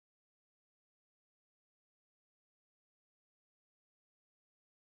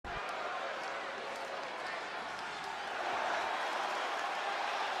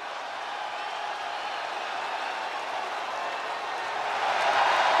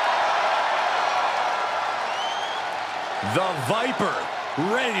The Viper,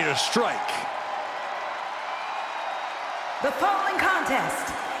 ready to strike. The following contest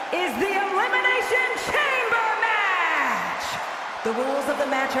is the Elimination Chamber match! The rules of the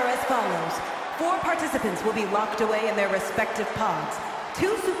match are as follows. 4 participants will be locked away in their respective pods. 2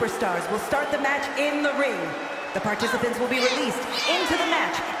 superstars will start the match in the ring. The participants will be released into the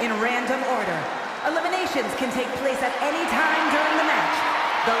match in random order. Eliminations can take place at any time during the match.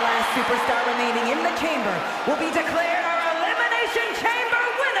 The last superstar remaining in the chamber will be declared our Elimination Chamber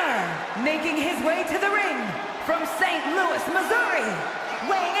winner! Making his way to the ring from St. Louis, Missouri,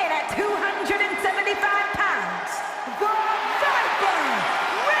 weighing in at 275 pounds, the Viper,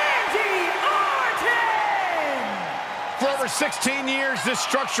 Randy Orton! For over 16 years, this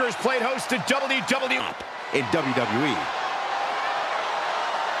structure has played host to WWE in WWE.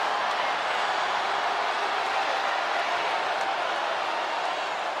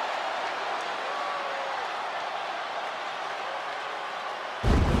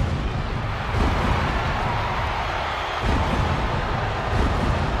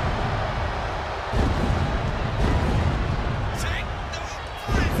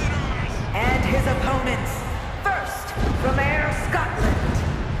 And his opponents, first from Ayr, Scotland,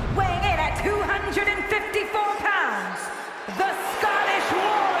 weighing in at 254 pounds, the Scottish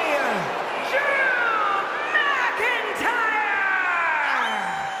Warrior, Drew McIntyre!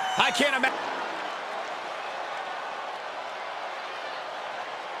 I can't imagine.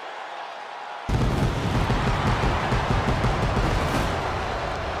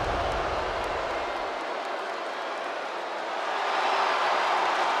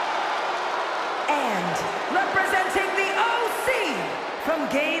 And representing the OC from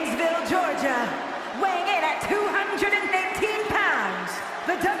Gainesville, Georgia, weighing in at 218 pounds,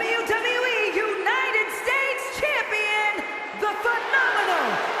 the WWE United States Champion, the phenomenal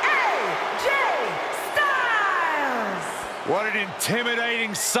AJ Styles! What an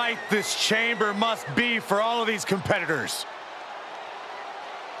intimidating sight this chamber must be for all of these competitors.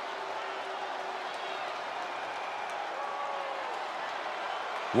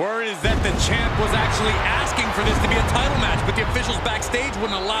 Word is that the champ was actually asking for this to be a title match, but the officials backstage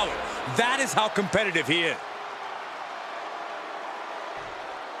wouldn't allow it. That is how competitive he is.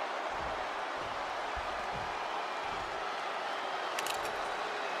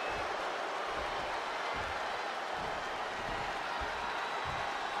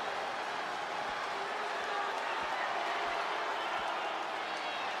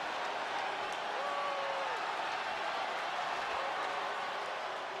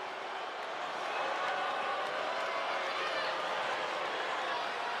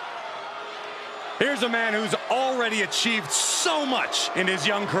 Here's a man who's already achieved so much in his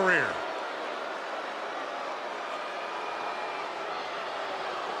young career.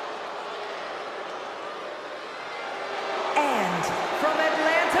 And from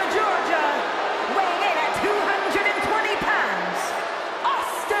Atlanta, Georgia, weighing in at 220 pounds,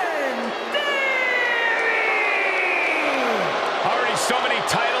 Austin Theory! Already so many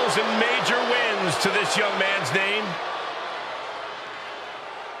titles and major wins to this young man's name.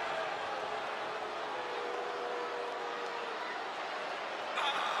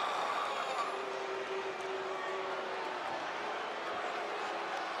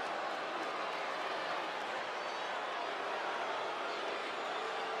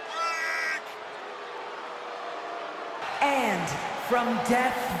 And from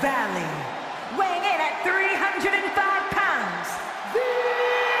Death Valley, weighing in at 305 pounds, The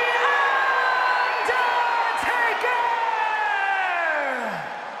Undertaker!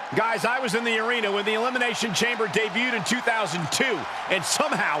 Guys, I was in the arena when the Elimination Chamber debuted in 2002, and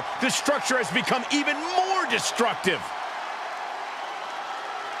somehow this structure has become even more destructive.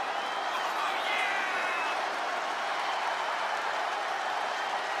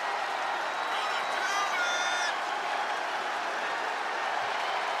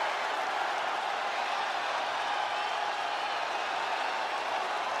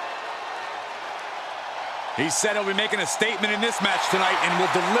 He said he'll be making a statement in this match tonight and will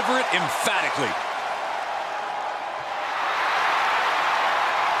deliver it emphatically.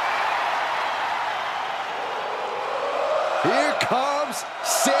 Here comes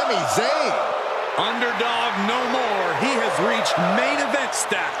Sami Zayn. Underdog no more. He has reached main event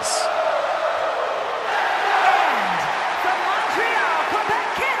status. And from Montreal, Quebec,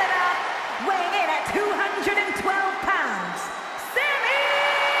 Canada, weighing in at 212 pounds, Sami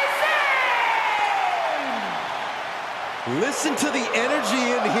Zayn! Listen to the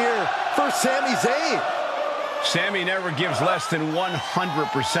energy in here for Sami Zayn. Sami never gives less than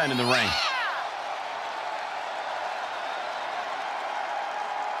 100% in the ring.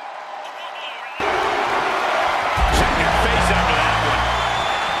 Check it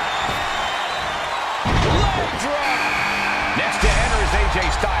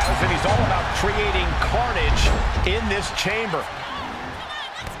he's all about creating carnage in this chamber.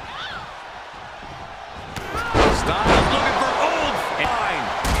 Styles looking for old fine.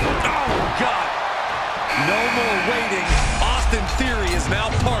 Oh, God. No more waiting. Austin Theory is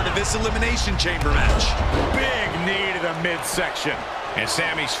now part of this Elimination Chamber match. Big knee to the midsection. And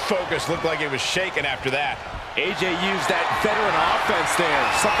Sammy's focus looked like it was shaken after that. AJ used that veteran offense there,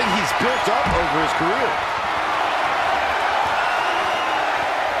 something he's built up over his career.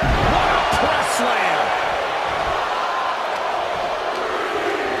 What a press slam!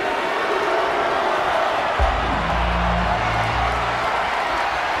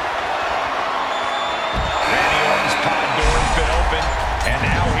 Randy Orton's pod door's been open, and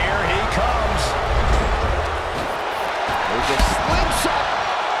now here he comes. There's a slingshot.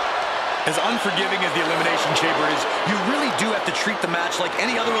 As unforgiving as the Elimination Chamber is, you really do have to treat the match like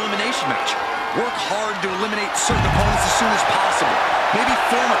any other elimination match. Work hard to eliminate certain opponents as soon as possible. Maybe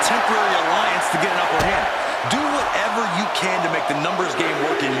form a temporary alliance to get an upper hand. Do whatever you can to make the numbers game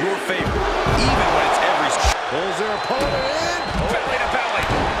work in your favor, even when it's every... Pulls their opponent in. Belly to belly.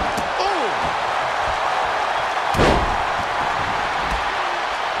 Ooh.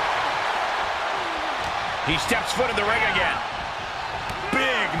 He steps foot in the ring again.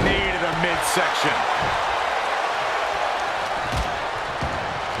 Big knee to the midsection.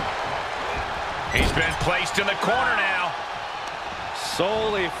 He's been placed in the corner now.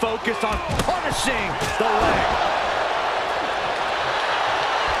 Solely focused on punishing the leg.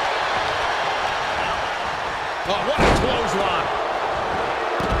 Oh, what a clothesline.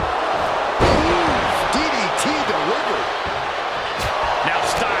 DDT delivered. Now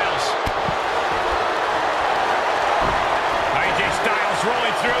Styles. AJ Styles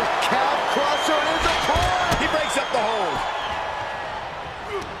rolling through. Calf crusher is apart. He breaks up the hold.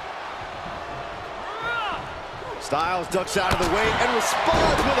 Styles ducks out of the way and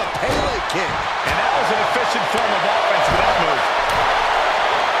responds with a Pele kick. And that was an efficient form of offense with that move.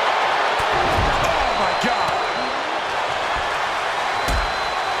 Oh my God.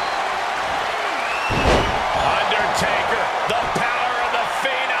 Undertaker, the power of the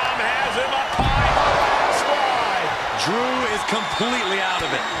Phenom has him upon the last ride. Drew is completely out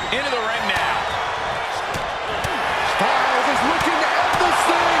of it. Into the ring now. Styles is looking to end this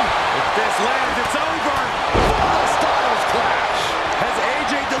thing. If this lands, it's over. The Styles clash. Has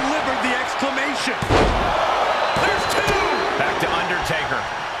AJ delivered the exclamation? There's two! Back to Undertaker.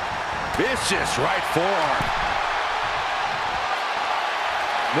 Vicious right forearm.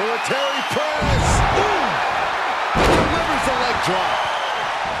 Military press. Ooh. Delivers the leg drop.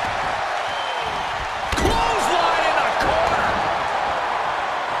 Clothesline in the corner.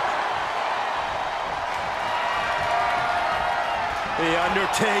 The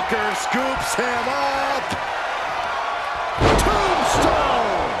Undertaker scoops him up.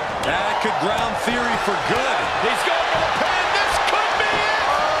 Tombstone. That could ground Theory for good. He's going for the pin. This could be it.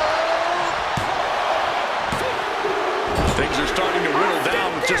 Things are starting to whittle down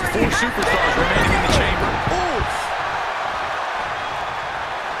with just 4 superstars remaining in the chamber. Oof.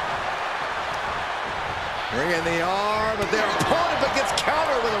 Bringing the arm of their opponent, but gets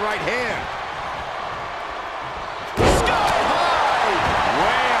countered with a right hand. Sky high.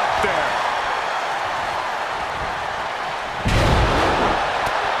 Way up there.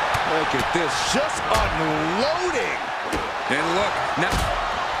 Look at this, just unloading. And look, now...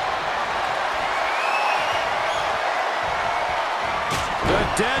 The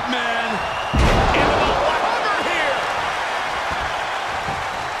dead man. Into the cover here.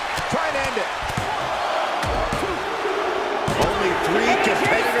 Try and end it. Only 3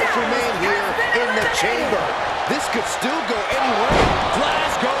 competitors remain here in the chamber. This could still go any way.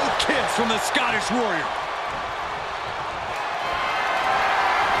 Glasgow kiss from the Scottish Warrior.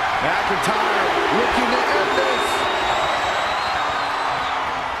 McIntyre looking to end this.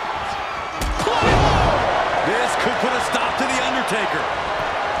 This could put a stop to The Undertaker.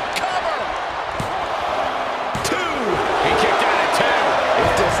 Cover. 2. He kicked out at 2.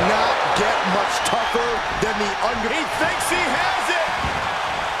 It does not get much tougher than the Undertaker. He thinks he has it.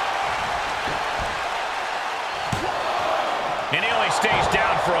 And he only stays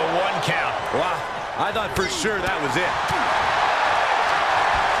down for a 1 count. Wow, I thought for sure that was it.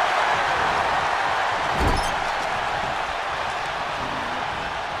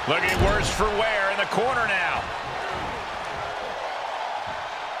 Looking worse for wear in the corner now.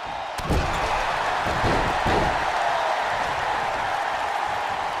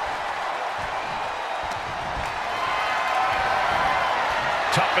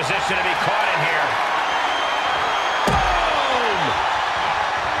 Tough position to be caught in here. Boom!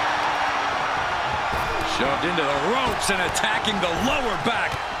 Shoved into the ropes and attacking the lower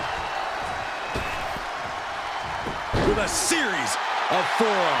back. with a series of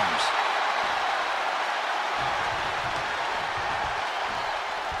forearms.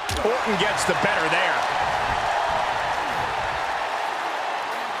 Orton gets the better there.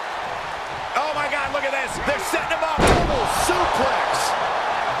 Oh my God, look at this. They're setting him up. Double suplex.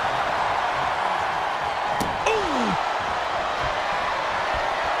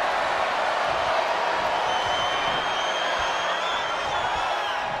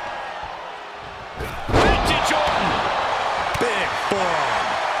 Vintage Orton. Big forearm.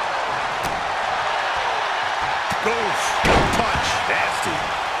 Oof. Punch. Nasty.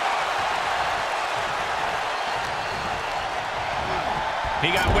 He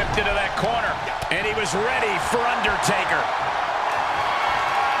got whipped into that corner, and he was ready for Undertaker.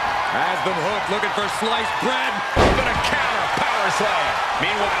 Has been hooked, looking for sliced bread. Gonna counter, power slam.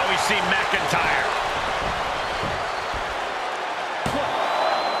 Meanwhile, we see McIntyre.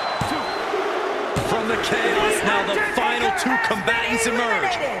 From the chaos, now the final two combatants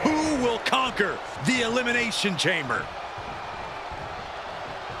emerge. Who will conquer the Elimination Chamber?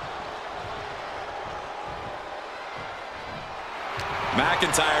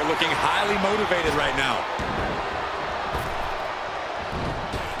 McIntyre looking highly motivated right now.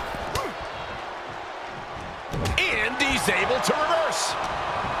 And he's able to reverse.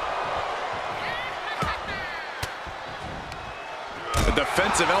 The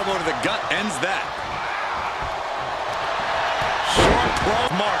defensive elbow to the gut ends that. Short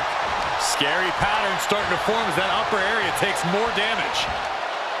throw mark. Scary pattern starting to form as that upper area takes more damage.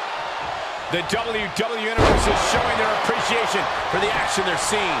 The WWE Universe is showing their appreciation for the action they're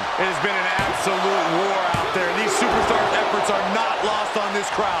seeing. It has been an absolute war out there. These superstars' efforts are not lost on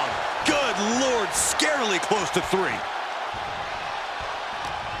this crowd. Good Lord, scarily close to 3.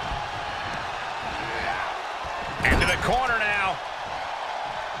 Into the corner now.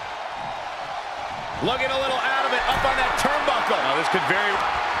 Looking a little out of it, up on that turnbuckle. Now this could very...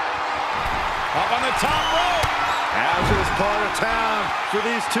 Up on the top rope. Hazardous part of town for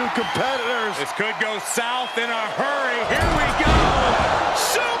these two competitors. This could go south in a hurry. Here we go.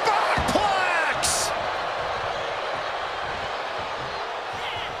 Superplex!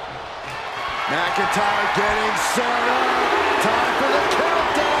 McIntyre getting set up. Time for the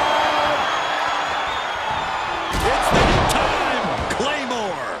countdown. It's the time.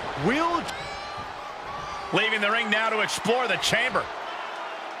 Claymore. Leaving the ring now to explore the chamber.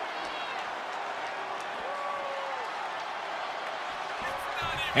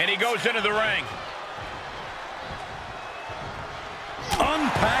 And he goes into the ring.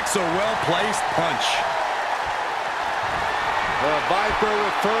 Unpacks a well-placed punch. The Viper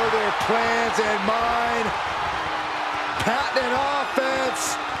with further plans in mind. Patented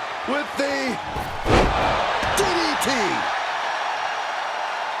offense with the DDT.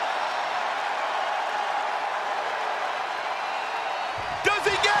 Does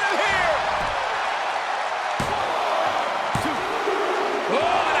he get it here? Oh,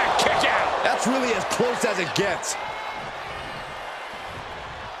 and a kick out. That's really as close as it gets.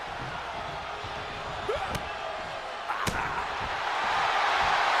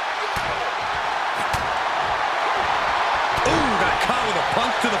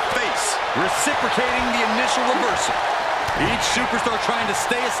 Punch to the face, reciprocating the initial reversal. Each superstar trying to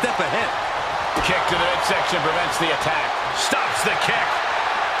stay a step ahead. Kick to the midsection prevents the attack. Stops the kick.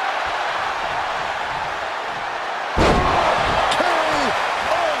 KO!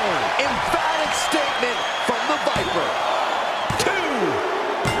 Emphatic statement from the Viper. 2.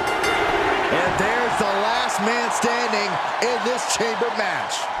 And there's the last man standing in this chamber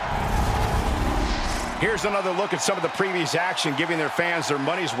match. Here's another look at some of the previous action, giving their fans their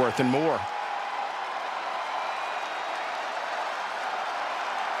money's worth and more.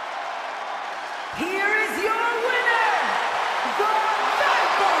 Here is your winner, the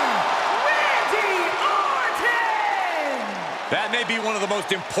Viper, Randy Orton! That may be one of the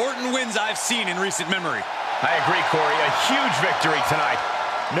most important wins I've seen in recent memory. I agree, Corey. A huge victory tonight.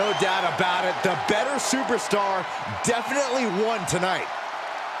 No doubt about it. The better superstar definitely won tonight.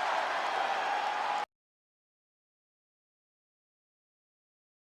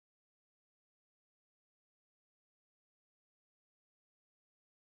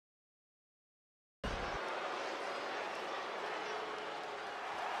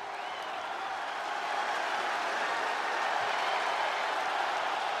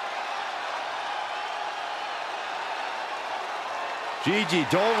 Gigi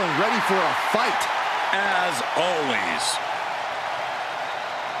Dolan ready for a fight. As always.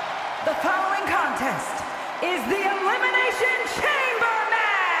 The following contest is the Elimination Chamber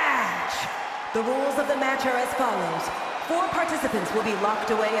match. The rules of the match are as follows. 4 participants will be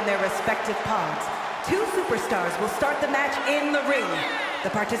locked away in their respective pods. 2 superstars will start the match in the ring. The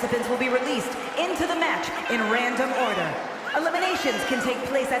participants will be released into the match in random order. Eliminations can take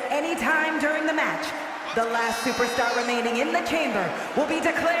place at any time during the match. The last superstar remaining in the chamber will be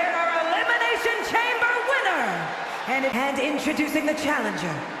declared our Elimination Chamber winner. And introducing the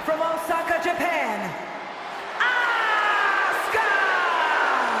challenger from Osaka, Japan, Asuka!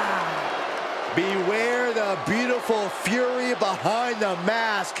 Beware the beautiful fury behind the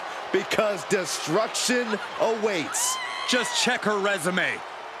mask, because destruction awaits. Just check her resume.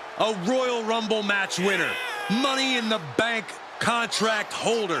 A Royal Rumble match winner, Money in the Bank contract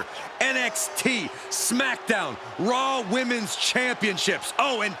holder, NXT, SmackDown, Raw Women's Championships.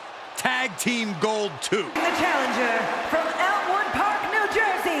 Oh, and Tag Team Gold, too. The challenger from Elmwood Park, New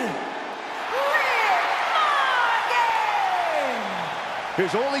Jersey, Liv Morgan!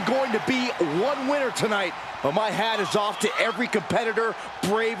 There's only going to be one winner tonight, but my hat is off to every competitor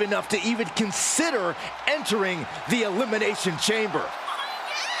brave enough to even consider entering the Elimination Chamber.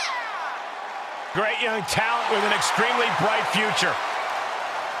 Great young talent with an extremely bright future.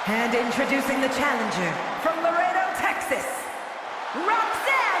 And introducing the challenger from Laredo, Texas,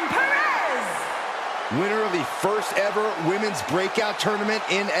 Roxanne Perez! Winner of the first ever Women's Breakout Tournament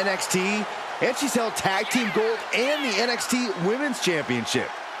in NXT, and she's held Tag Team Gold and the NXT Women's Championship.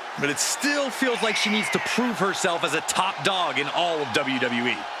 But it still feels like she needs to prove herself as a top dog in all of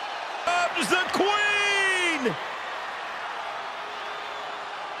WWE. Comes the Queen!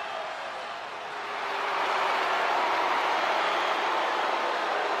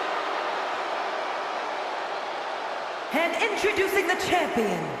 And introducing the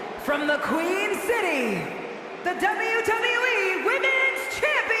champion from the Queen City, the WWE Women's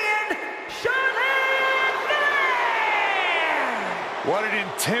Champion, Charlotte Flair! What an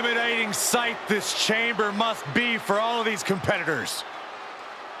intimidating sight this chamber must be for all of these competitors.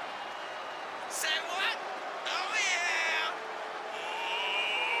 Say what? Oh, yeah!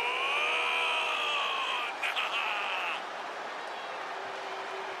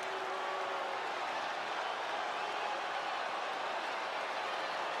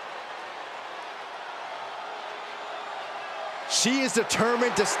 She is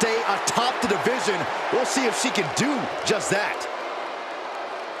determined to stay atop the division. We'll see if she can do just that.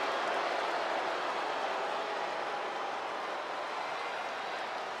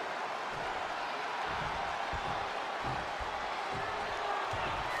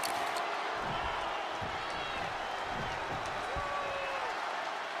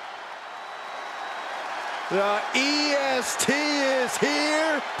 The EST is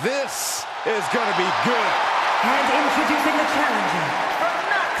here. This is going to be good. And introducing the challenger from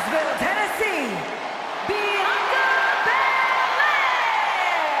Knoxville, Tennessee, Bianca Belair!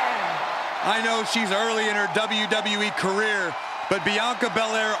 I know she's early in her WWE career, but Bianca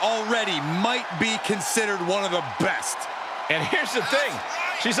Belair already might be considered one of the best. And here's the thing,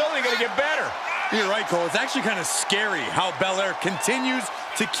 she's only going to get better. You're right, Cole. It's actually kind of scary how Belair continues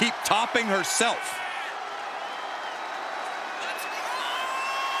to keep topping herself.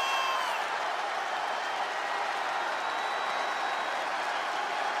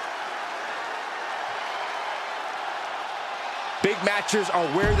 Big matches are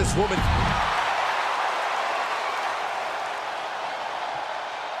where this woman...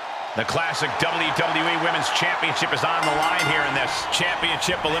 The classic WWE Women's Championship is on the line here in this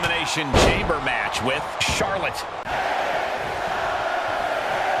Championship Elimination Chamber match with Charlotte.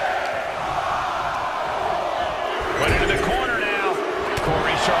 Put into the corner now.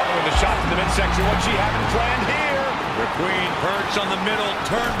 Corey Charlotte with a shot to the midsection. What's she having planned here? The Queen perched on the middle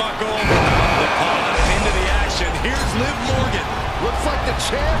turnbuckle. The pause into the action. Here's Liv Morgan. Looks like the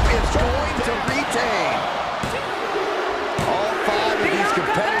champ is going to retain. All 5 of these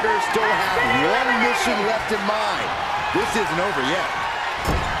competitors still have one mission left in mind. This isn't over yet.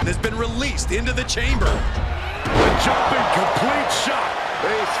 Has been released into the chamber. The jumping complete shot.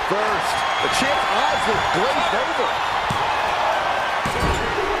 Face first. The champ's eyes look glazed over.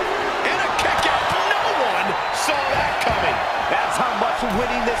 And a kick out. No one saw that coming. That's how much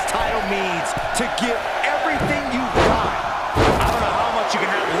winning this title means. To give everything you've got. I don't know how much you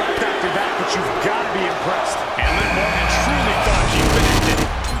can have left after that, but you've got to be impressed. And Liv Morgan truly thought she finished it.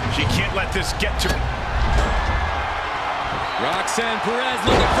 She can't let this get to her. Roxanne Perez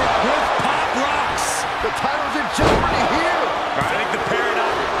looking for Griff Pop Rocks. The title's in jeopardy here. I think the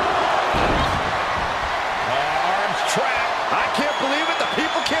paradox. Arms trapped. I can't believe it. The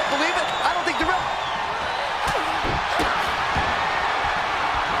people can't believe it. I don't think the ref...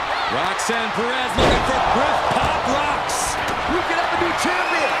 Roxanne Perez looking for Griff Pop Rocks. We can have a new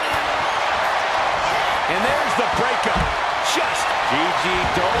champion. And there's the breakup. Just Gigi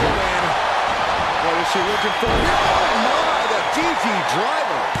Dolan. What is she looking for? Oh my, the DG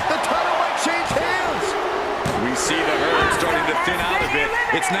driver. The title might change hands. We see the herd starting to thin out a bit.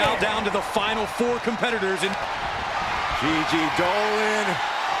 It's now down to the final 4 competitors. Gigi Dolan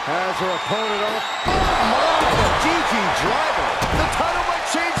has her opponent up. Oh my, the DG driver. The title might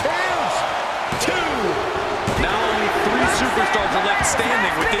change hands. 2. Now only 3 superstars are left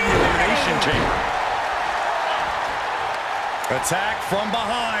standing within the Elimination Chamber. Attack from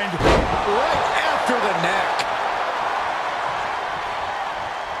behind. Right after the neck.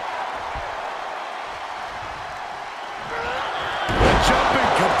 The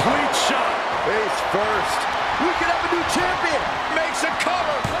jumping complete shot. Face first. We could have a new champion. Makes a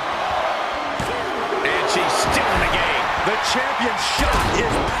cover. And she's still in the game. The champion's shot is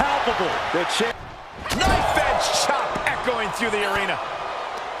palpable. Knife edge chop echoing through the arena.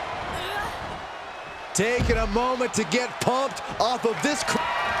 Taking a moment to get pumped off of this.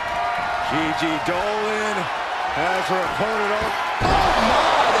 Gigi Dolan has her opponent up. Oh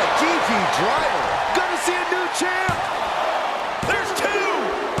my, the Gigi driver. Gonna see a new champ. There's 2.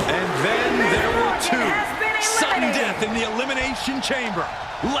 And then there were 2. Sudden death in the Elimination Chamber.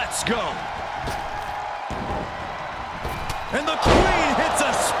 Let's go. And the Queen hits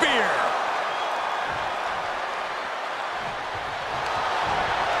a spear.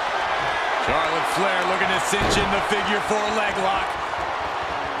 Charlotte Flair looking to cinch in the figure 4 leg lock.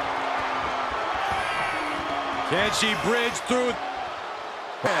 Can she bridge through?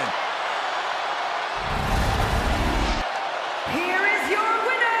 Here is your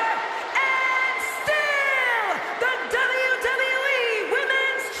winner, and still the WWE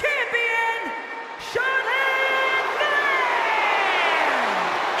Women's Champion, Charlotte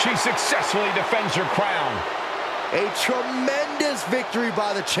Flair! She successfully defends her crown. A tremendous victory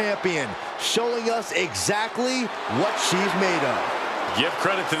by the champion, showing us exactly what she's made of. Give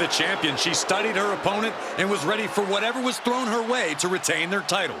credit to the champion. She studied her opponent and was ready for whatever was thrown her way to retain their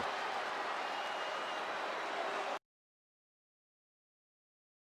title.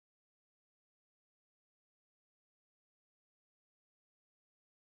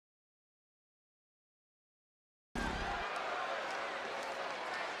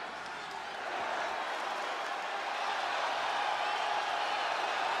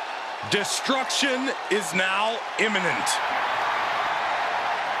 Destruction is now imminent.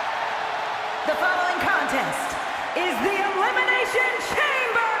 The following contest is the Elimination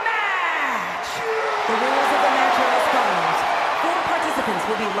Chamber match! The rules of the match are as follows. 4 participants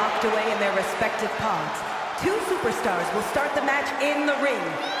will be locked away in their respective pods. 2 superstars will start the match in the ring.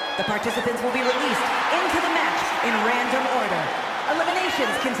 The participants will be released into the match in random order.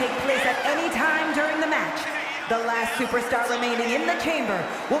 Eliminations can take place at any time during the match. The last superstar remaining in the chamber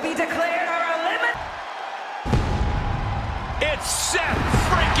will be declared our eliminator. It's Seth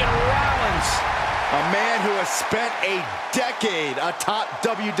freaking Rollins. A man who has spent a decade atop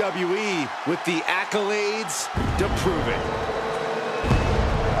WWE with the accolades to prove it.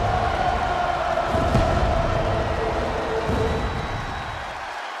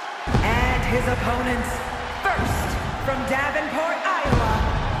 And his opponents, first from Davenport, Iowa,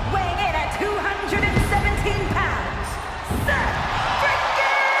 weighing in at 217 pounds, Seth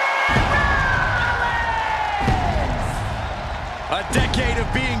freaking Rollins! A decade of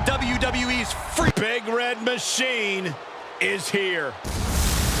being WWE's free. Big Red Machine is here.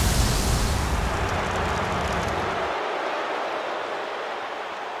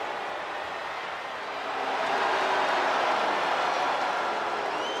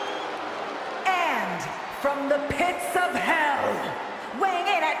 And from the pits of hell, weighing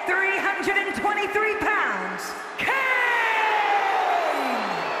in at 323 pounds, Kane!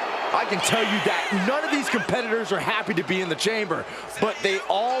 I can tell you that none of these competitors are happy to be in the chamber, but they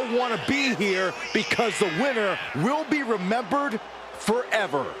all want to be here because the winner will be remembered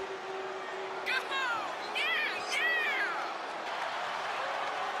forever.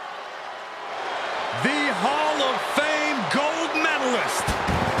 The Hall of Fame gold medalist.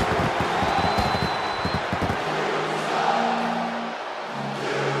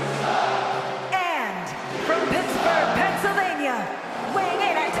 And from Pittsburgh, Pennsylvania, weighing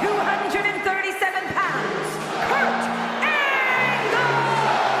in at 237 pounds, Kurt Angle!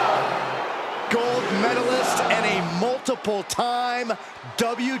 Gold medalist and a multiple-time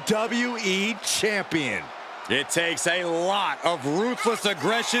WWE champion. It takes a lot of ruthless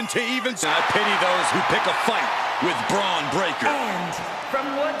aggression to even... I pity those who pick a fight with Braun Breaker. And from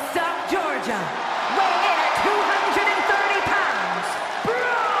Woodstock, Georgia, weighing in at 230 pounds,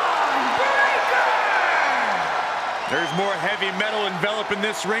 Braun Breaker! There's more heavy metal enveloped in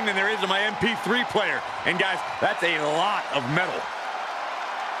this ring than there is in my MP3 player. And guys, that's a lot of metal.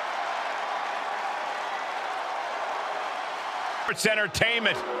 sports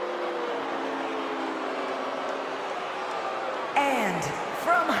entertainment. And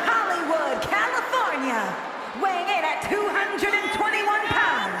from Hollywood, California, weighing in at 221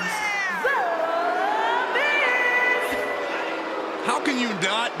 pounds, The Miz! How can you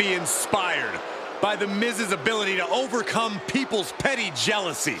not be inspired by The Miz's ability to overcome people's petty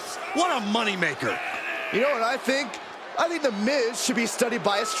jealousy? What a moneymaker. You know what I think? I think The Miz should be studied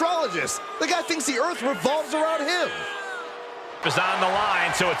by astrologists. The guy thinks the earth revolves around him. Is on the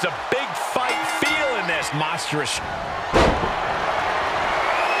line, so it's a big fight feel in this monstrous.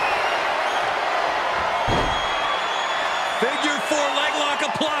 Figure 4 leg lock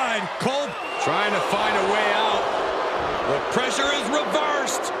applied. Cole trying to find a way out. The pressure is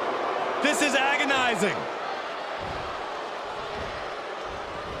reversed. This is agonizing.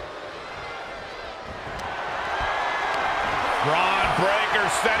 Braun Breaker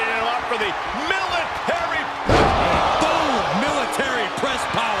setting him up for the military. Boom! Military press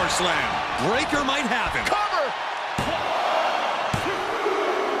power slam. Breaker might have him. Cover!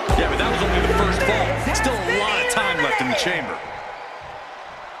 Yeah, but that was only the first fall. Still a lot of time left in the chamber.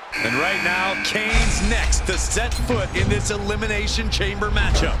 And right now, Kane's next to set foot in this Elimination Chamber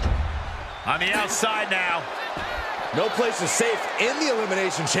matchup. On the outside now. No place is safe in the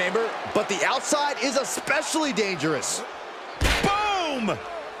Elimination Chamber, but the outside is especially dangerous. Boom!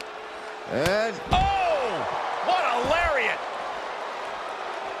 And Oh! What a lariat!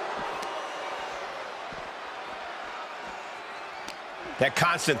 That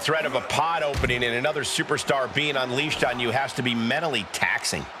constant threat of a pod opening and another superstar being unleashed on you has to be mentally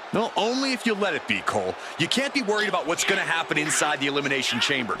taxing. No, only if you let it be, Cole. You can't be worried about what's going to happen inside the Elimination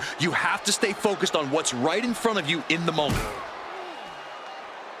Chamber. You have to stay focused on what's right in front of you in the moment.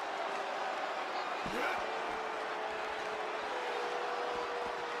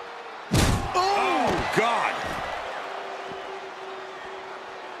 Oh, God.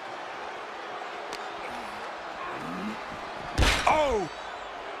 Oh.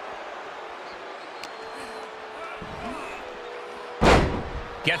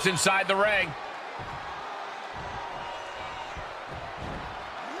 Gets inside the ring.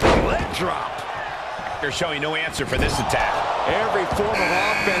 leg drop. They're showing no answer for this attack. Every form of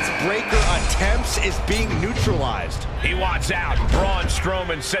offense Breaker attempts is being neutralized. He wants out. Braun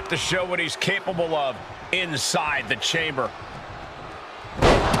Strowman set to show what he's capable of inside the chamber.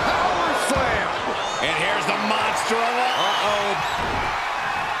 Power slam. And here's the monster of all. Uh-oh.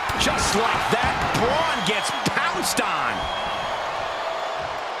 Just like that, Braun gets pounced on.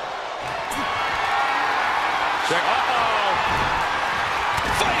 Uh-oh.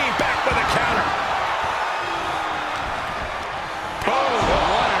 Fighting back with a counter.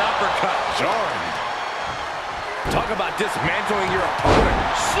 What an uppercut. Jarring. Talk about dismantling your opponent.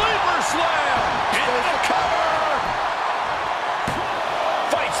 Sleeper slam. Into the cover.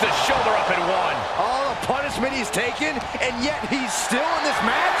 Fights the shoulder up and one. All the punishment he's taken, and yet he's still in this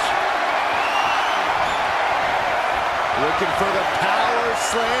match. Looking for the power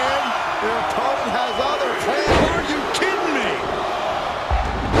slam. Your opponent has other plans. Are you kidding me?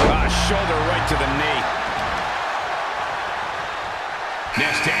 Shoulder right to the knee.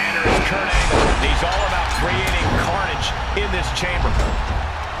 Next to enter is Kurt Angle. He's all about creating carnage in this chamber.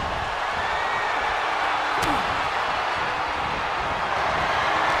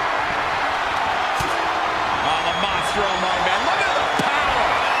 Oh, the monster among men. Look at the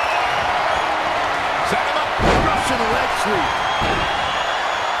power. Set him up. Russian leg sweep.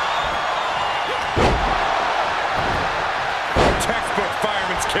 Textbook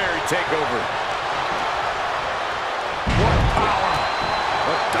fireman's carry takeover. What power.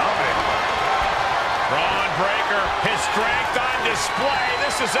 What dominant. Braun Breaker, his strength on display.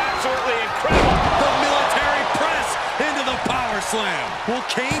 This is absolutely incredible. The military press into the power slam. Will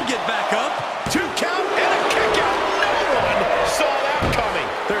Kane get back up? 2 count and a kick out. No one saw that coming.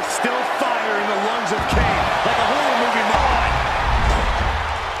 There's still fire in the lungs of Kane, like a horror movie mod.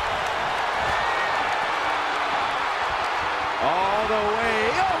 All the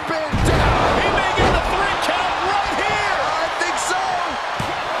way up and down. He may get the 3 count right here. I think so.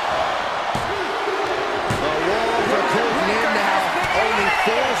 The walls are closing in now. Only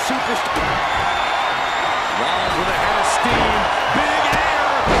 4 superstars. Rollins with a head of steam. Big air.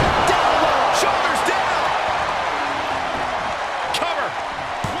 Down low. Shoulders down. Cover.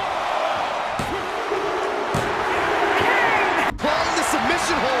 Playing the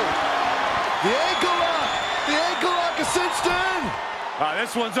submission hold. The ankle lock. The ankle lock is cinched in.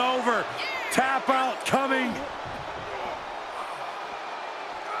 This one's over. Tap out coming.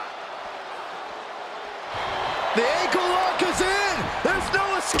 The ankle lock is in. There's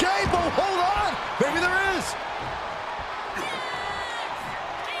no escape. Oh, hold on. Maybe there is.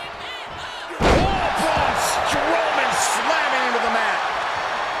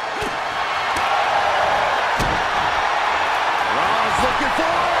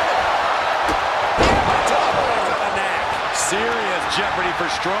 opportunity for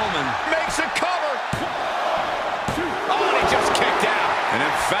Strowman. Makes a cover. Oh, and he just kicked out. An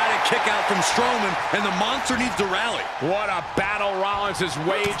emphatic kick out from Strowman, and the monster needs to rally. What a battle Rollins has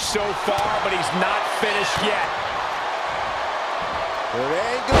waged so far, but he's not finished yet. Kurt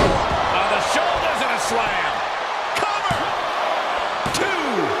Angle. On the shoulders and a slam. Cover. 2.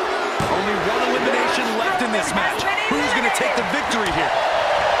 Only one elimination left in this match. Who's going to take the victory here?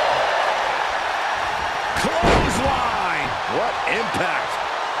 Clothesline. What impact.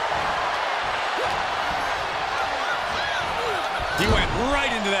 He went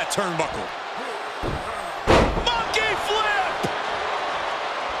right into that turnbuckle. Monkey flip.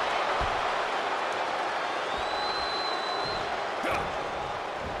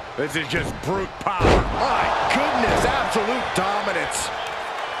 This is just brute power. My goodness, absolute dominance.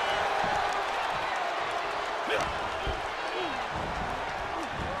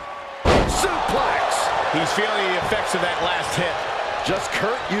 Suplex. He's feeling the effects of that last hit. Just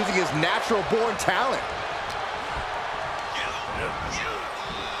Kurt using his natural-born talent.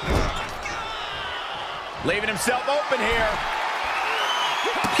 Leaving himself open here.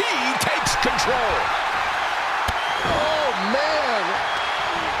 He takes control. Oh, man.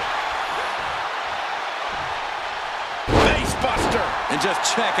 Face buster. And just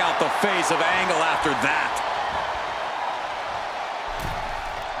check out the face of Angle after that.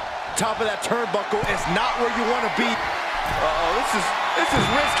 Top of that turnbuckle is not where you want to be. Uh-oh, this is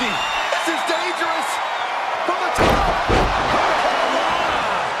risky. This is dangerous. From the top.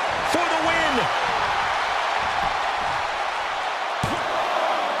 For the win.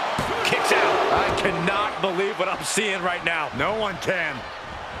 Kicks out. I cannot believe what I'm seeing right now. No one can.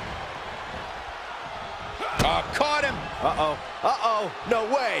 Caught him. Uh-oh. Uh-oh. No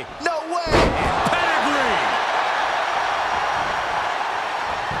way. No way. Pedigree.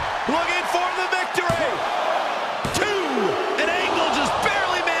 Looking for the victory. 2. And Angle just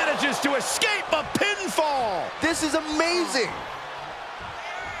barely manages to escape a pinfall. This is amazing.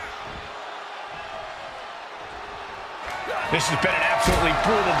 This has been an absolutely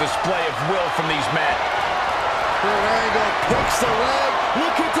brutal display of will from these men. Kurt Angle picks the leg.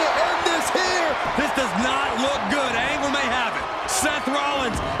 Looking to end this here. This does not look good. Angle may have it. Seth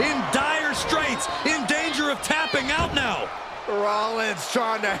Rollins in dire straits, in danger of tapping out now. Rollins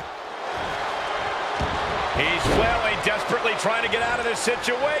trying to... He's flailing, desperately trying to get out of this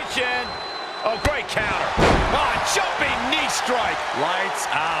situation. Oh, great counter. Oh, jumping knee strike. Lights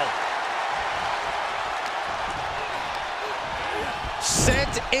out.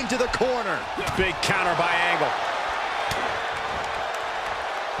 Sent into the corner. Big counter by Angle.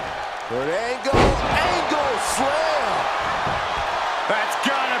 Kurt Angle. Angle slam. That's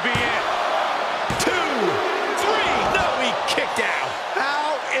gotta be it. 2, 3. No, he kicked out.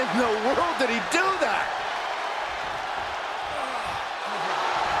 How in the world did he do that?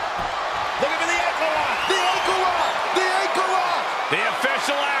 Looking for the ankle lock. The ankle lock. The ankle lock. The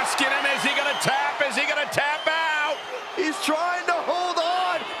official asking him, is he going to tap? Is he going to tap out? He's trying to hold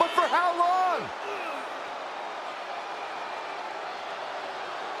on, but for how long?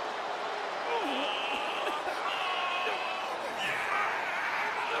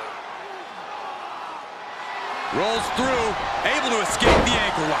 Rolls through, able to escape the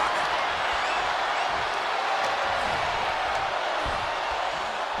ankle lock.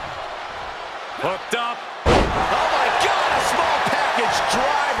 Hooked up. Oh my God, a small package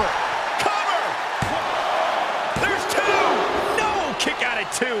driver. Cover. There's 2. No, kick out at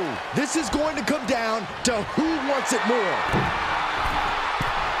 2. This is going to come down to who wants it more.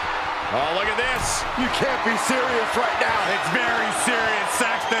 Oh, look at this. You can't be serious right now. It's very serious,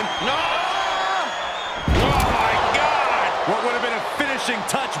 Saxton. No. Oh my God. What would have been a finishing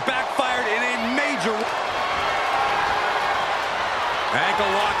touch backfired in a major...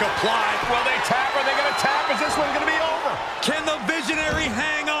 Ankle lock applied. Will they tap? Are they going to tap? Is this one going to be over? Can the Visionary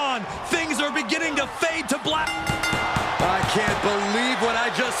hang on? Things are beginning to fade to black. I can't believe what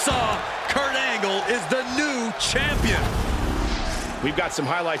I just saw. Kurt Angle is the new champion. We've got some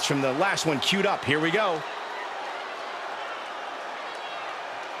highlights from the last one queued up. Here we go.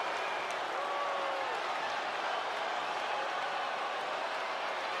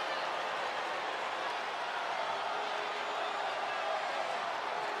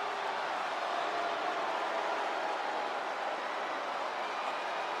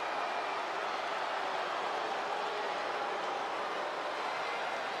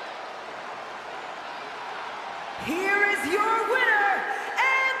 Here is your winner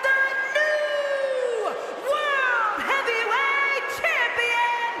and the new World Heavyweight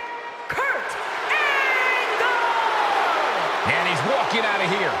Champion, Kurt Angle! And he's walking out of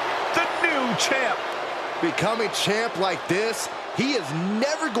here, the new champ. Becoming champ like this He is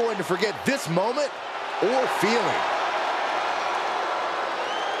never going to forget this moment or feeling.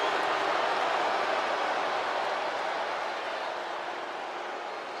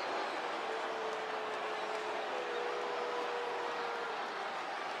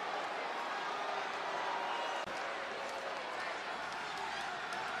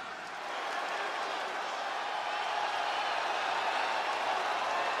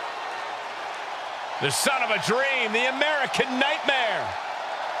 The son of a dream, the American Nightmare.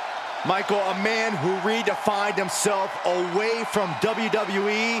 Michael, a man who redefined himself away from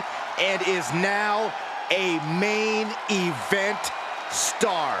WWE and is now a main event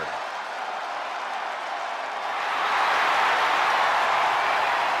star.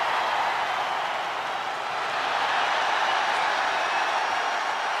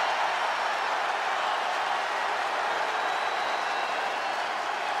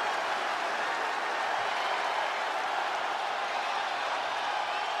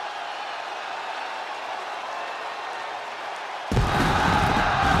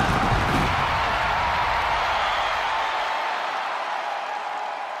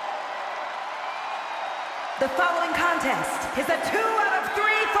 The following contest is a 2 out of 3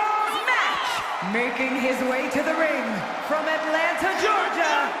 falls match. Making his way to the ring from Atlanta,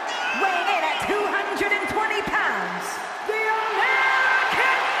 Georgia, weighing in at 220 pounds, the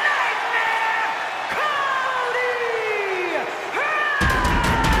American Nightmare, Cody Rhodes!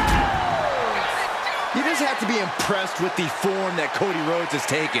 You just have to be impressed with the form that Cody Rhodes has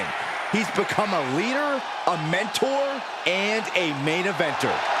taken. He's become a leader, a mentor, and a main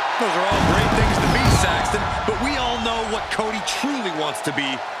eventer. Those are all great things to be, Saxton, but we all know what Cody truly wants to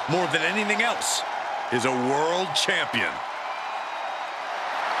be more than anything else, is a world champion.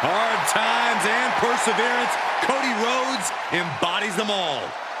 Hard times and perseverance, Cody Rhodes embodies them all.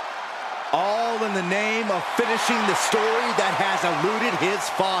 All in the name of finishing the story that has eluded his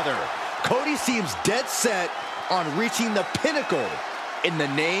father. Cody seems dead set on reaching the pinnacle in the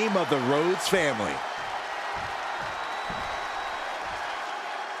name of the Rhodes family.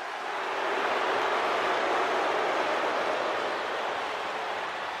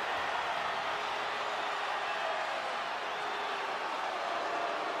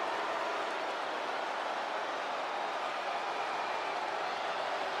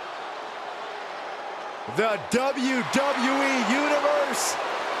 The WWE Universe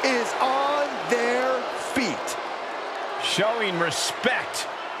is on their feet. Showing respect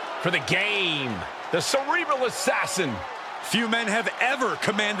for the game. The Cerebral Assassin. Few men have ever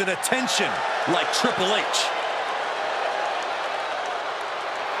commanded attention like Triple H.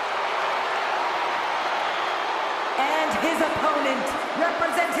 And his opponent,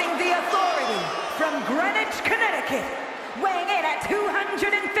 representing the Authority from Greenwich, Connecticut, weighing in at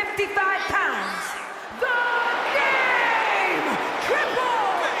 255 pounds, the Game,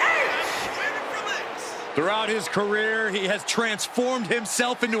 Triple H! Throughout his career, he has transformed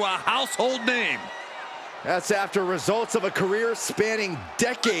himself into a household name. That's after results of a career spanning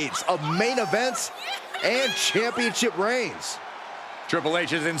decades of main events and championship reigns. Triple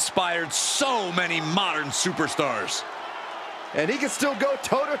H has inspired so many modern superstars. And he can still go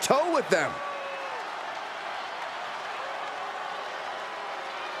toe-to-toe with them.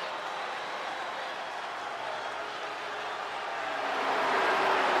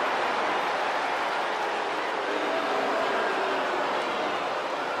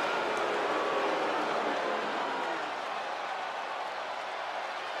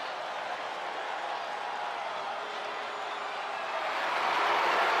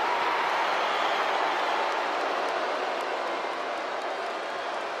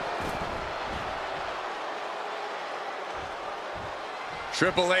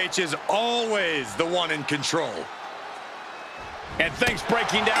 Triple H is always the one in control. And things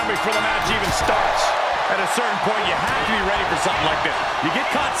breaking down before the match even starts. At a certain point, you have to be ready for something like this. You get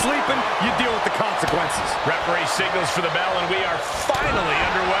caught sleeping, you deal with the consequences. Referee signals for the bell, and we are finally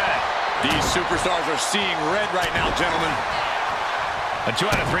underway. These superstars are seeing red right now, gentlemen. A 2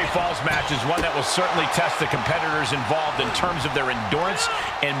 out of 3 falls match is one that will certainly test the competitors involved in terms of their endurance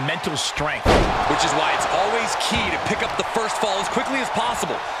and mental strength. Which is why it's always key to pick up the first fall as quickly as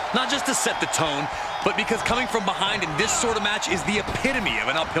possible. Not just to set the tone, but because coming from behind in this sort of match is the epitome of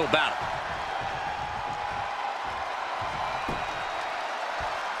an uphill battle.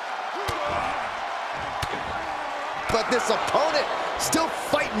 But this opponent still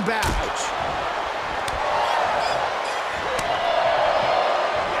fighting back.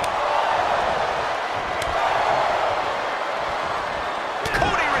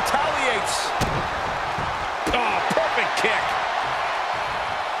 Oh, perfect kick.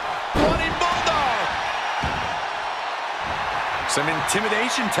 Running Bulldog.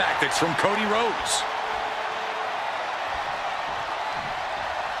 intimidation tactics from Cody Rhodes.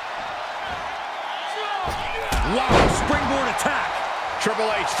 Wow, springboard attack.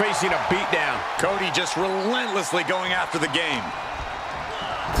 Triple H facing a beatdown. Cody just relentlessly going after the game.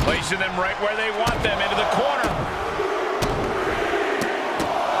 Placing them right where they want them, into the corner.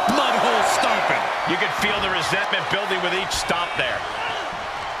 Mud hole stomping. You could feel the resentment building with each stomp there.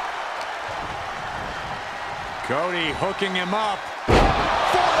 Cody hooking him up. For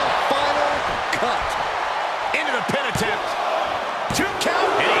the final cut. Into the pin attempt. 2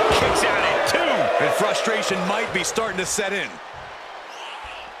 count. And he kicks out at 2. And frustration might be starting to set in.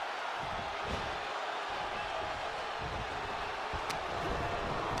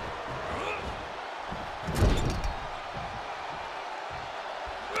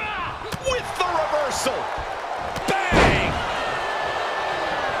 With the reversal. Bang!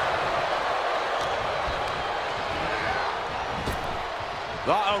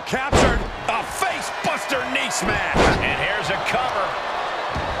 Uh-oh, captured. A face-buster knee smash. And here's a cover.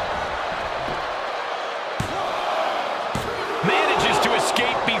 Manages to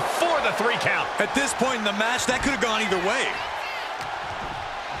escape before the 3 count. At this point in the match, that could have gone either way.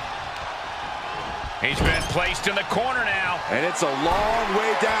 He's been placed in the corner now. And it's a long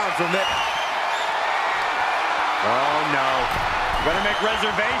way down from there. Oh, no. Better make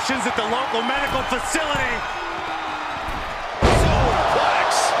reservations at the local medical facility. Suplex.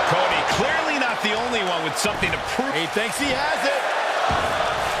 Cody clearly not the only one with something to prove. He thinks he has it.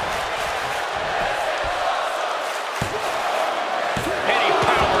 And he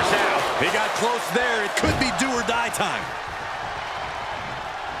powers out. He got close there. It could be do or die time.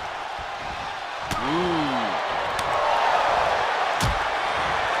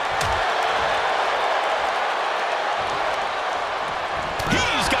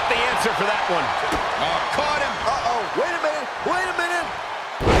 He's got the answer for that one. Caught him. Uh-oh. Wait a minute. Wait a minute.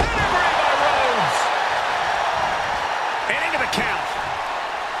 Pedigree by Rhodes. And into the count.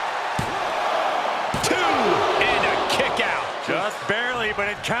 2. And a kick out. Just barely, but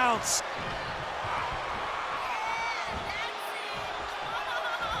it counts.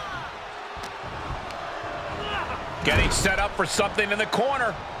 Getting set up for something in the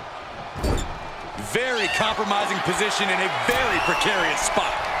corner. Very compromising position in a very precarious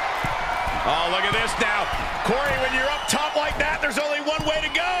spot. Oh, look at this now. Corey, when you're up top like that, there's only one way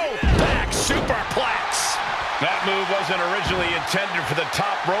to go. Back superplex. That move wasn't originally intended for the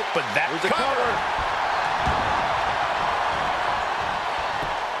top rope, but that was a cover.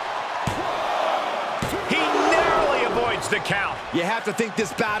 He narrowly avoids the count. You have to think this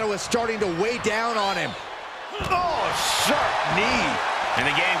battle is starting to weigh down on him. Oh, sharp knee. And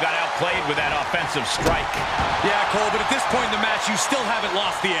the game got outplayed with that offensive strike. Yeah, Cole, but at this point in the match, you still haven't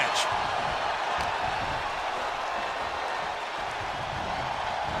lost the edge.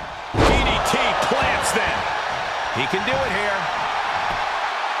 DDT plants them. He can do it here.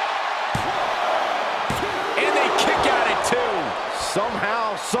 And they kick out at 2.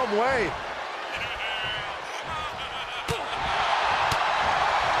 Somehow, some way.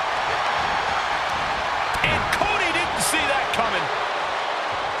 And Cody didn't see that coming.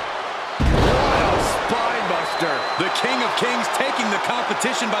 What a spine buster. The King of Kings taking the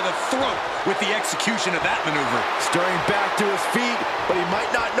competition by the throat with the execution of that maneuver. Stirring back to his feet, but he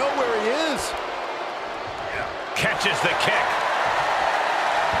might not know where he is. Catches the kick.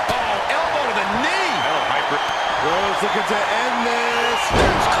 Oh, elbow to the knee. Oh, hyper. Rhodes looking to end this.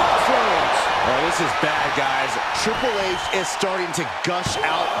 There's Crossroads. Oh, this is bad, guys. Triple H is starting to gush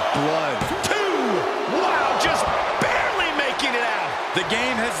out blood. 2. Wow, just barely making it out. The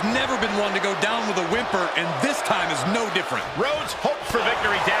game has never been one to go down with a whimper, and this time is no different. Rhodes hopes for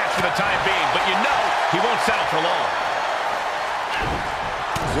victory dash for the time being, but you know he won't settle for long.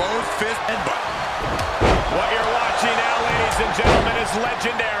 Closed fist headbutt. What you're watching now, ladies and gentlemen, is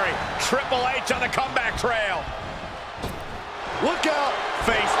legendary. Triple H on the comeback trail. Look out.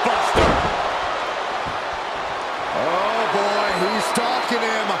 Face buster. Oh, boy, he's stalking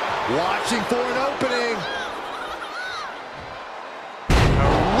him. Watching for an opening.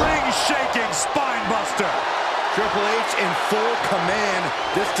 A ring-shaking spine buster. Triple H in full command.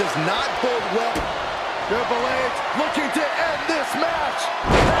 This does not bode well. Triple H looking to end this match.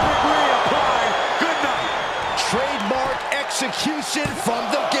 Pedigree applied. Good night. Trademark execution from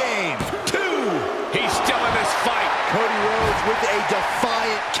the game. 2. He's still in this fight. Cody Rhodes with a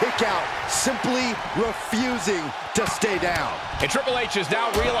defiant kick out, simply refusing to stay down. And Triple H is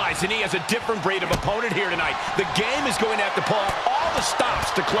now realizing he has a different breed of opponent here tonight. The game is going to have to pull out all the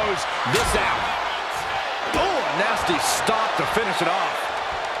stops to close this out. Oh, a nasty stop to finish it off.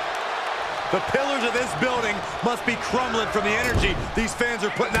 The pillars of this building must be crumbling from the energy these fans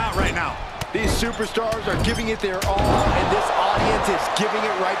are putting out right now. These superstars are giving it their all, and this audience is giving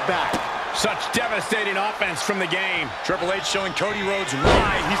it right back. Such devastating offense from the game. Triple H showing Cody Rhodes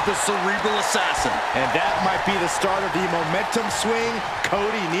why he's the cerebral assassin. And that might be the start of the momentum swing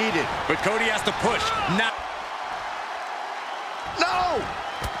Cody needed. But Cody has to push. Now. No!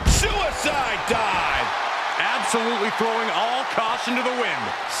 Suicide dive! Absolutely throwing all caution to the wind.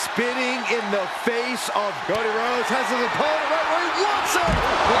 Spitting in the face of Cody Rhodes, has his opponent right where he wants him.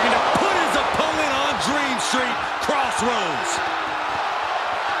 Looking to put his opponent on Dream Street, Crossroads.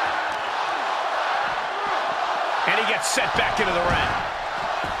 And he gets set back into the ring.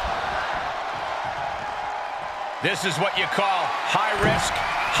 This is what you call high risk,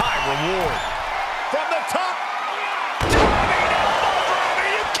 high reward. From the top. Diving elbow drop.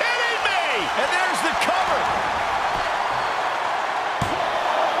 Are you kidding me? And there's the cover.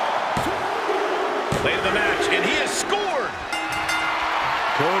 Late in the match, and he has scored.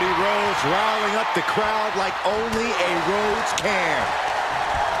 Cody Rhodes riling up the crowd like only a Rhodes can.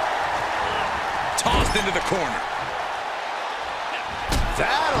 Tossed into the corner.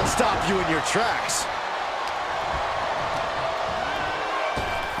 That'll stop you in your tracks.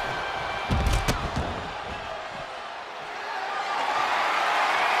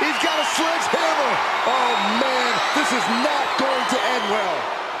 He's got a sledgehammer. Oh, man, this is not going to end well.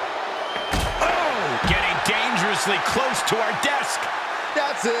 Oh, getting dangerously close to our desk.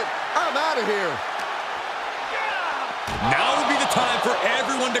 That's it. I'm out of here. Now would be the time for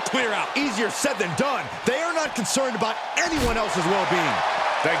everyone to clear out. Easier said than done. They are not concerned about anyone else's well-being.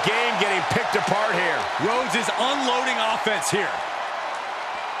 The game getting picked apart here. Rhodes is unloading offense here.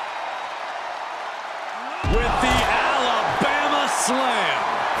 With the Alabama Slam.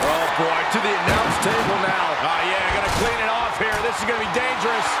 Oh, boy, to the announce table now. Oh, yeah, gonna clean it off here. This is gonna be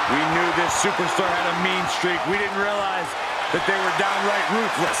dangerous. We knew this superstar had a mean streak. We didn't realize that they were downright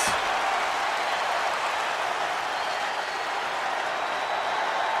ruthless.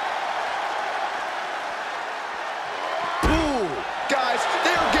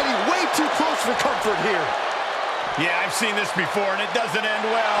 For comfort here. Yeah, I've seen this before, and it doesn't end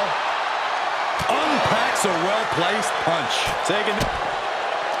well. Unpacks a well-placed punch. Taking.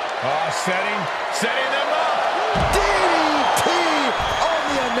 Setting them up. DDT on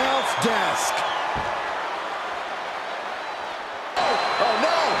the announce desk. Oh,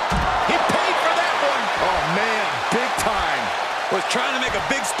 no. He paid for that one. Oh, man, big time. Was trying to make a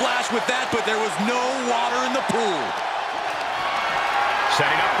big splash with that, but there was no water in the pool.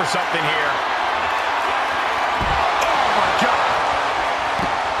 Setting up for something here. Oh, my God.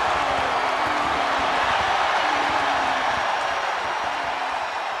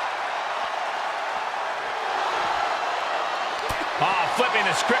 Oh, flipping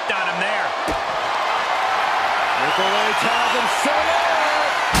the script on him there. Triple H has him set up.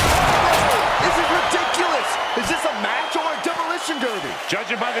 Oh, this is ridiculous. Is this a match or a demolition derby?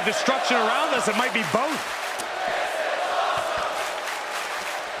 Judging by the destruction around us, it might be both.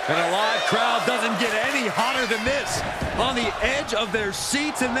 And a live crowd doesn't get any hotter than this. On the edge of their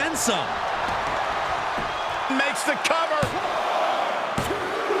seats and then some. Makes the cover.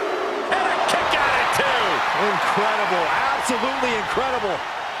 And a kick out at two. Incredible. Absolutely incredible.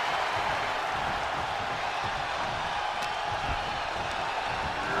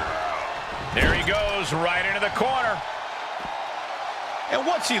 There he goes, right into the corner. And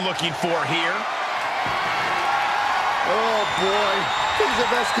what's he looking for here? Oh, boy. Things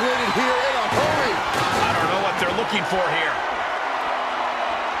have escalated here in a hurry. I don't know what they're looking for here.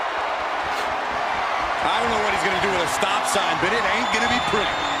 I don't know what he's going to do with a stop sign, but it ain't going to be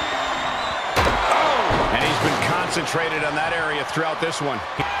pretty. Oh! And he's been concentrated on that area throughout this one.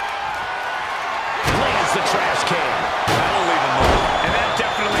 Lands the trash can. That'll leave him alone. And that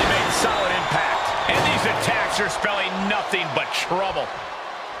definitely made solid impact. And these attacks are spelling nothing but trouble.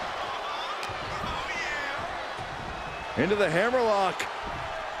 Into the hammerlock.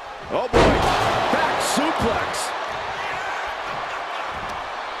 Oh, boy. Back suplex.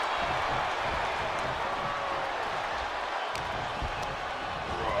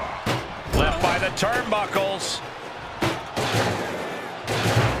 Left by the turnbuckles.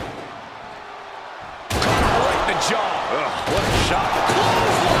 Right in the jaw. What a shot.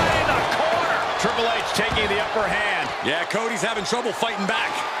 Clothesline in the corner. Triple H taking the upper hand. Yeah, Cody's having trouble fighting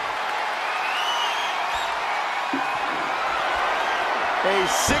back. A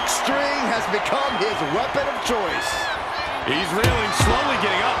sixth string has become his weapon of choice. He's reeling, slowly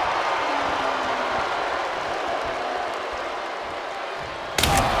getting up.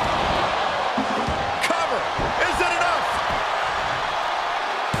 Cover. Is it enough?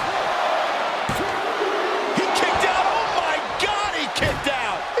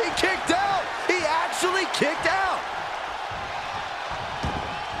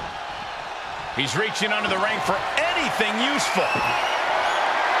 He's reaching under the ring for anything useful.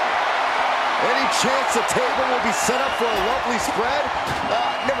 Any chance the table will be set up for a lovely spread?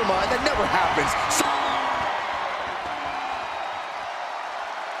 Never mind, that never happens.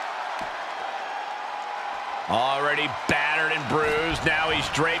 Already battered and bruised. Now he's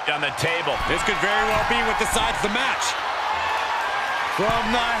draped on the table. This could very well be what decides the match. From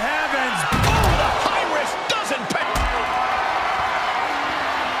the heavens. Oh, the high risk doesn't pay.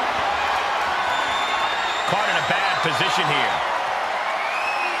 Caught in a bad position here.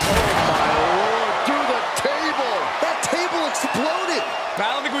 Oh, my Lord, through the table. That table exploded.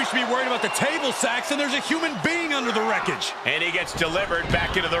 I don't think we should be worried about the table, Saxton. There's a human being under the wreckage. And he gets delivered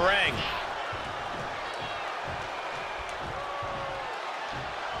back into the ring.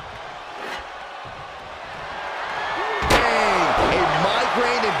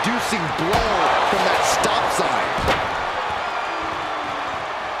 Migraine-inducing blow from that stop sign.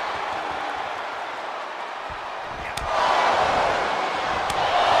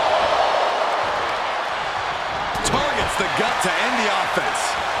 Targets the gut to end the offense.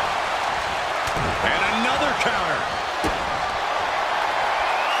 And another counter.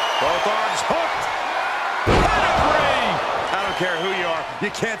 Both arms hooked. Pedigree! I don't care who you are,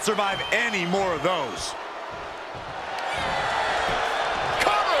 you can't survive any more of those.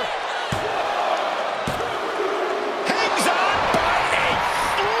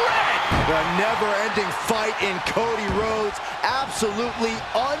 The never-ending fight in Cody Rhodes, absolutely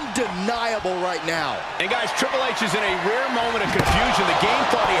undeniable right now. And guys, Triple H is in a rare moment of confusion. The game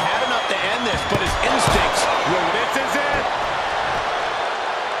thought he had enough to end this, but his instincts were, this is it.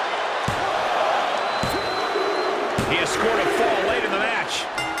 He has scored a fall late in the match.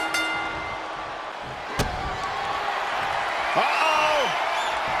 Uh-oh!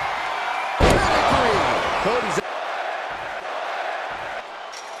 Pedigree! Cody's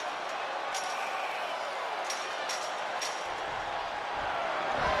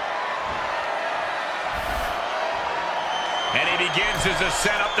and he begins his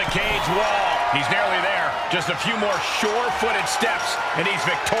ascent up the cage wall. He's nearly there. Just a few more sure-footed steps, and he's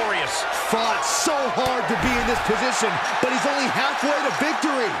victorious. fought so hard to be in this position, but he's only halfway to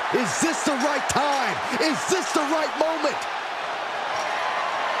victory. Is this the right time? Is this the right moment?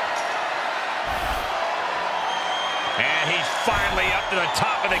 And he's finally up to the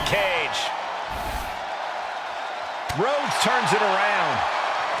top of the cage. Rhodes turns it around.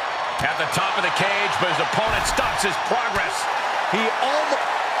 At the top of the cage, but his opponent stops his progress. He almost...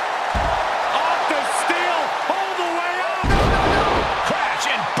 Off the steel, all the way up! Crash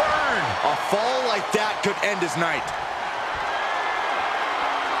and burn! A fall like that could end his night.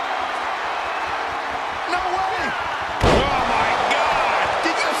 No way! Oh my God!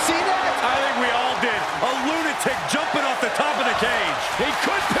 Did you see that? I think we all did. A lunatic jumping off the top of the cage. He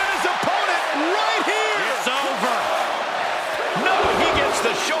could pin his opponent right here! It's over. No, he gets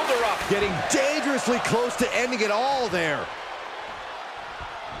the shoulder up. Getting dangerously close to ending it all there.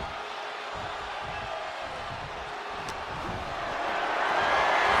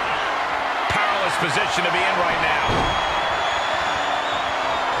 Powerless position to be in right now.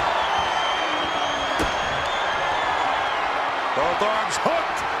 Both arms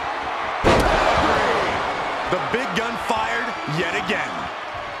hooked. The big gun fired yet again.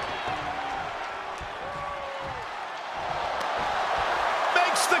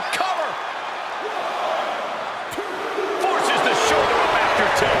 Makes the cover. Forces the shoulder up after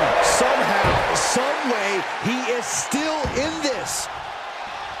two. Somehow, some way, he is still in this.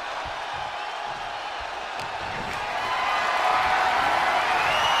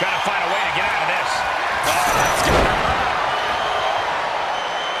 Gotta find a way to get out of this. Oh, that's gonna hurt.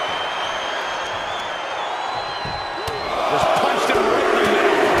 Just punched him right in the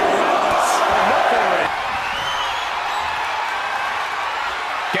middle. Enough already.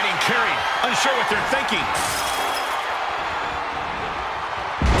 Getting carried. Unsure what they're thinking.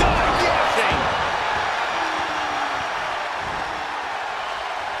 Dashing.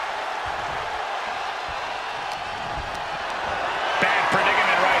 Bad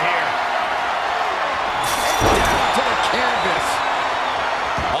predicament right here. Down to the canvas.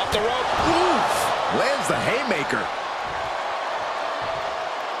 Off the rope. Oof. Lands the haymaker.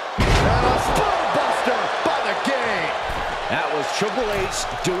 And a spur buster by the game. That was Triple H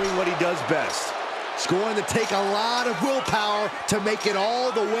doing what he does best. It's going to take a lot of willpower to make it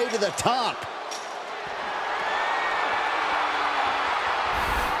all the way to the top.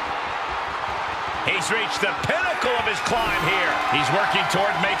 He's reached the pinnacle of his climb here. He's working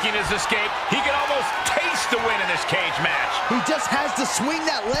toward making his escape. He can almost taste the win in this cage match. He just has to swing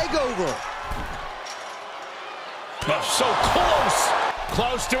that leg over. Oh, so close.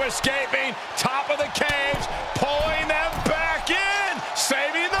 Close to escaping, top of the cage, pulling them back in,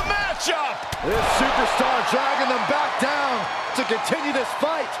 saving the matchup. This superstar dragging them back down to continue this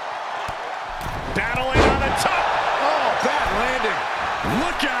fight. Battling on the top. Oh, bad landing.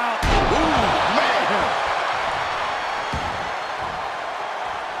 Look out! Ooh, man.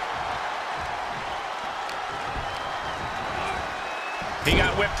 He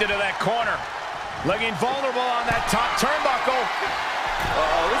got whipped into that corner. Looking vulnerable on that top turnbuckle.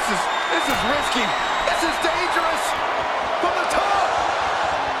 Oh, this is risky. This is dangerous. From the top.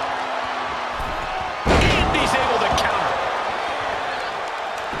 And he's able to counter.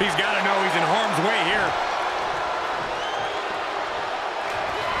 He's got to know he's in harm's way here.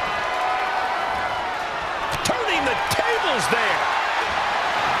 Turning the tables there.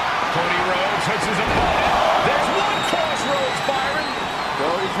 Cody Rhodes hits his opponent. There's one crossroads, Byron.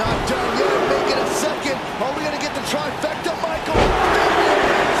 Cody's not done yet. Make it a second. Are we going to get the trifecta, Michael?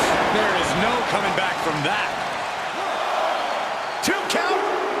 There is no coming back from that. 2 count.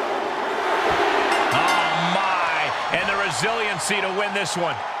 Oh, my. And the resiliency to win this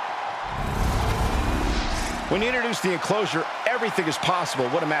one. When you introduce the enclosure, everything is possible.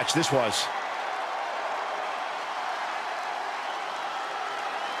 What a match this was.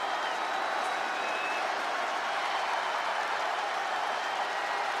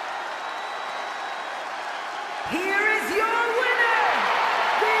 Here is your winner,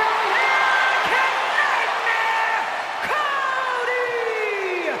 the American Nightmare, Cody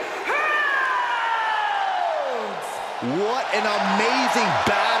Rhodes! What an amazing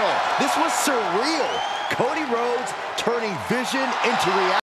battle. This was surreal. Cody Rhodes turning vision into reality.